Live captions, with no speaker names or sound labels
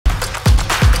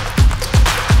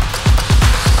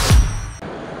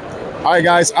All right,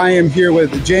 guys, I am here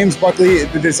with James Buckley,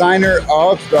 the designer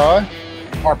of the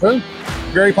Harpoon.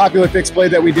 Very popular fixed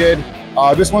blade that we did.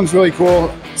 This one's really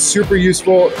cool, super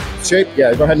useful shape.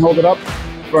 Yeah, go ahead and hold it up.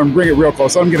 Go and bring it real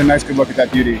close. Let them get a nice good look at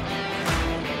that beauty.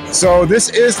 So this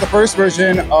is the first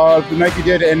version of the knife you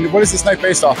did, and what is this knife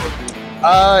based off of?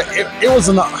 It was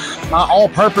my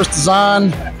all-purpose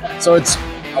design, so it's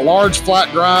a large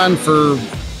flat grind for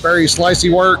very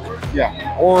slicey work.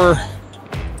 Yeah. Or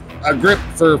a grip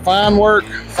for fine work,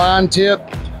 fine tip.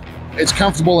 It's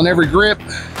comfortable in every grip.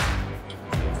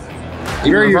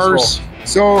 Very useful.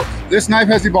 So this knife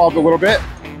has evolved a little bit.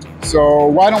 So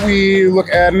why don't we look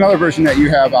at another version that you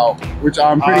have out, which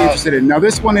I'm pretty interested in. Now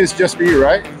this one is just for you,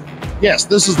 right? Yes,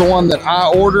 this is the one that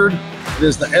I ordered. It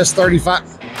is the S35.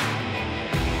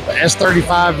 The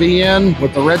S35 VN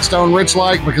with the redstone rich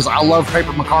light, because I love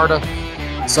paper micarta.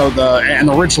 So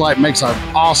the rich light makes an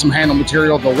awesome handle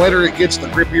material. The wetter it gets, the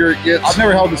grippier it gets. I've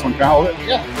never held this one. Can I hold it?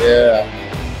 Yeah. Yeah.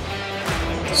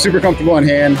 Super comfortable in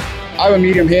hand. I have a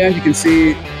medium hand. You can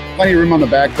see plenty of room on the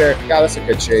back there. God, that's a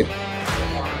good shape.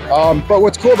 But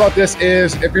what's cool about this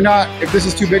is if this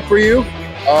is too big for you, we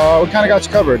kind of got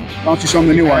you covered. Why don't you show them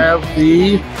the new one? I have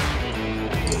the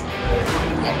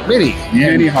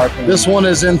Mini Harpoon. This one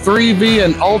is in 3V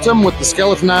and Ultim with the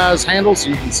skeletonized handle, so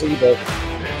you can see the.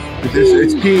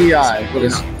 It's PEI.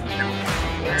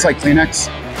 It's like Kleenex.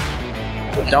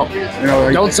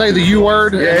 Don't say the U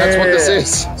word. Yeah, that's what this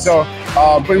is. So,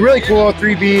 but really cool.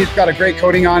 3V. It's got a great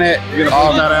coating on it. You're gonna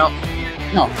pull that out?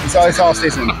 No, it's all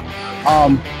stays in.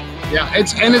 Yeah,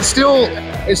 it's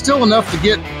still enough to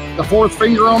get the fourth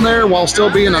finger on there while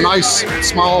still being a nice,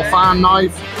 small, fine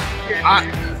knife.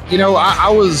 I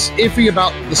was iffy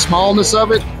about the smallness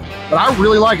of it, but I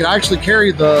really like it. I actually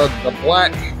carry the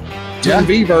black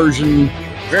 10V version.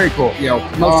 Very cool.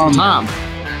 Most of the time.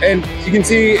 And you can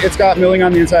see it's got milling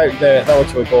on the inside. That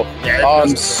looks really cool. Yeah,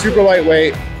 super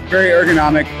lightweight, very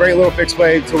ergonomic, great little fixed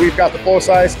blade. So we've got the full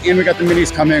size and we got the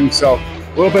minis coming. So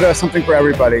a little bit of something for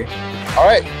everybody. All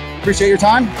right. Appreciate your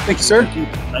time. Thank you, sir.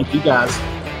 Thank you guys.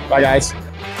 Bye, guys.